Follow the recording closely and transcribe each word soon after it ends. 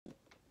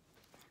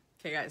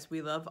Okay, guys,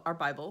 we love our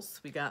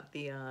Bibles. We got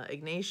the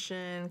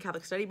Ignatian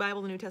Catholic Study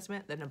Bible, the New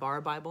Testament, the Navarre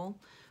Bible,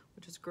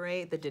 which is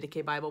great, the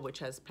Didache Bible, which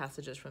has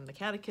passages from the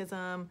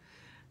Catechism,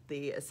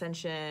 the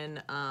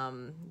Ascension,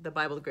 the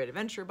Bible, the Great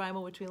Adventure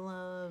Bible, which we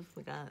love.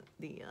 We got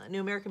the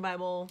New American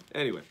Bible.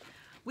 Anyway.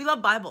 We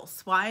love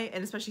Bibles. Why?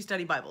 And especially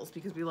study Bibles,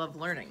 because we love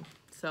learning.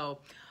 So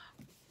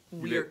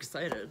we are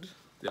excited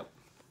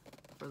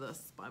for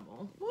this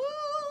Bible. Woo!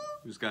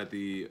 We just got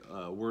the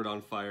Word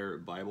on Fire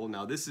Bible.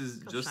 Now this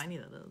is just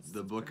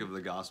the book of the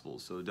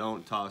Gospels, so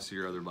don't toss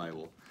your other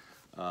Bible.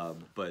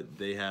 But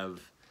they have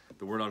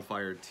the Word on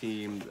Fire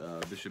team.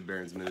 Bishop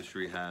Barron's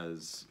ministry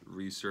has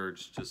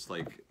researched just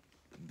like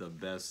the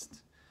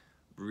best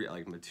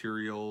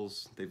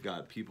materials. They've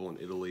got people in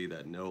Italy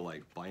that know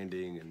like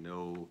binding and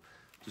know,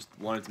 just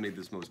wanted to make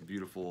this most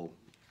beautiful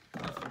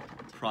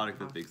product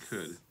that they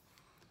could.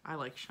 I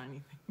like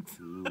shiny things.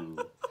 Ooh.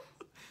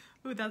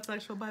 Ooh, that's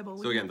actual Bible.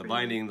 So again, the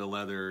binding, the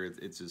leather,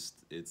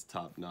 it's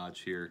top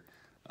notch here.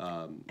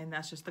 And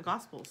that's just the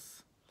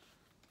Gospels.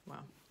 Wow.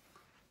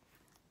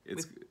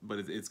 It's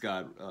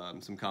got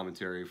some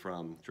commentary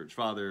from church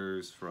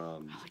fathers,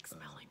 from I like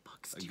smelling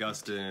books.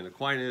 Augustine,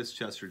 Aquinas,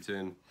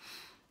 Chesterton.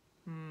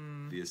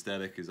 The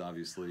aesthetic is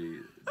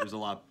obviously, there's a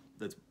lot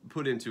that's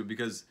put into it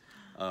because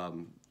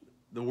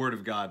the Word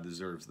of God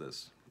deserves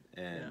this,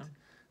 and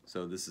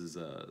so this is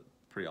a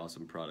pretty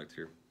awesome product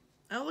here.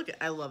 Oh, look,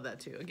 I love that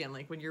too. Again,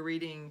 like when you're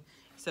reading,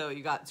 so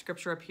you got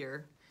scripture up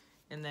here,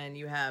 and then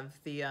you have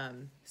the,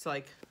 so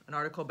like an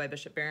article by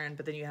Bishop Barron,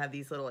 but then you have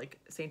these little like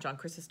St. John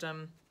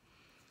Chrysostom,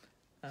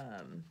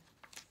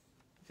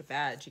 the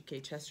badge,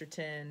 G.K.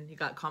 Chesterton. You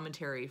got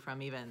commentary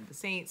from even the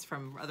saints,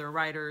 from other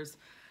writers.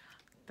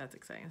 That's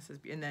exciting. This is,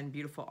 and then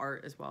beautiful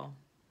art as well.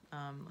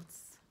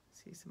 Let's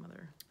see some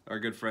other. Our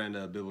good friend,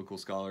 biblical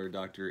scholar,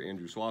 Dr.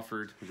 Andrew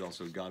Swafford, who's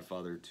also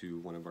godfather to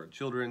one of our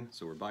children,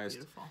 so we're biased.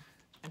 Beautiful.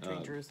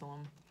 Entering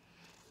Jerusalem.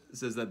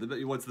 Says that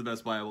what's the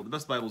best Bible? The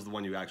best Bible is the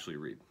one you actually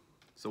read.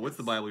 So what's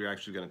the Bible you're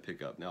actually going to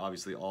pick up? Now,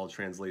 obviously, all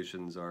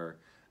translations are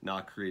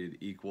not created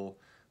equal,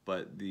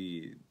 but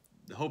the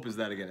hope is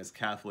that, again, as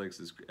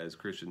Catholics, as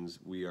Christians,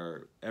 we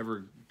are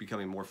ever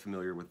becoming more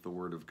familiar with the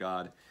Word of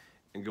God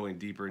and going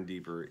deeper and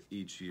deeper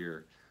each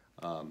year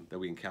that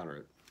we encounter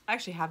it. I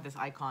actually have this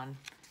icon,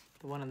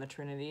 the one on the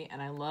Trinity,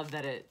 and I love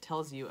that it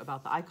tells you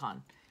about the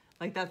icon.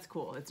 Like, that's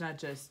cool. It's not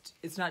just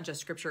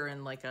scripture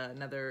and like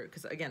another,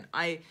 because again,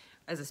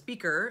 as a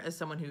speaker, as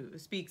someone who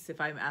speaks, if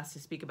I'm asked to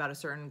speak about a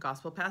certain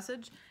gospel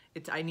passage,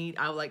 I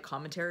like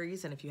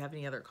commentaries, and if you have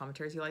any other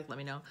commentaries you like, let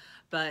me know.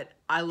 But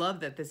I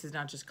love that this is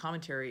not just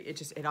commentary,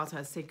 it also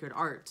has sacred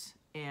art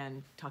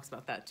and talks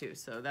about that too.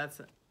 So that's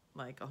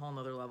like a whole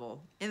nother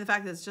level. And the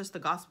fact that it's just the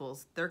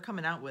Gospels, they're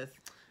coming out with.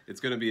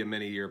 It's going to be a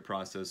many-year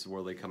process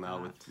where they come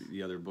out with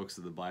the other books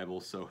of the Bible,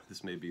 so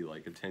this may be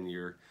like a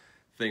 10-year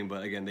thing,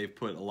 but again, they've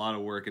put a lot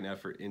of work and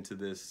effort into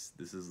this.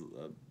 This is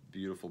a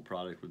beautiful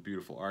product with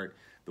beautiful art.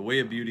 The Way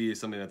of Beauty is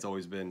something that's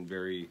always been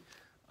very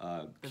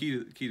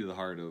key to the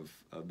heart of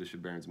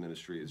Bishop Barron's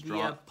ministry. Is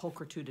draw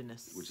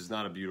pulchritudinous, which is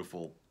not a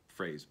beautiful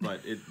phrase,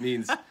 but it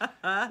means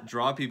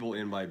draw people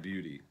in by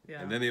beauty,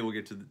 and then they will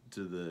get to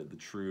the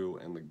true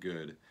and the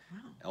good. Wow.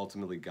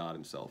 Ultimately, God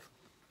Himself.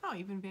 Oh,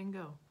 even Van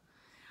Gogh.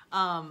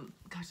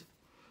 Gosh,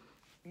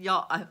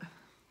 y'all,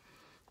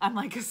 I'm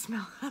like I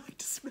like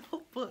to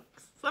smell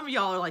books. Some of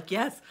y'all are like,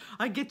 yes,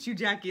 I get you,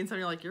 Jackie. And some of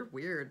you are like, you're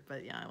weird.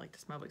 But yeah, I like to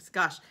smell books.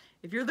 Gosh,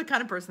 if you're the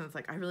kind of person that's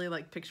like, I really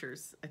like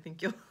pictures, I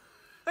think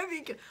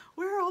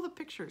where are all the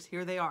pictures?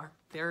 Here they are.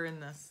 They're in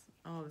this.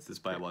 Oh, this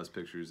Bible has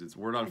pictures. It's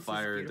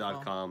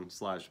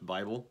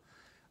wordonfire.com/Bible.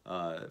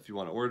 If you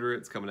want to order it,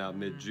 it's coming out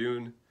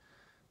mid-June.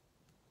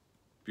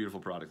 Beautiful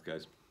product,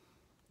 guys.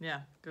 Yeah,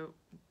 go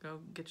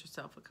get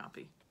yourself a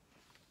copy.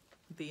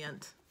 The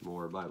end.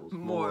 More Bibles.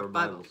 More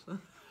Bibles.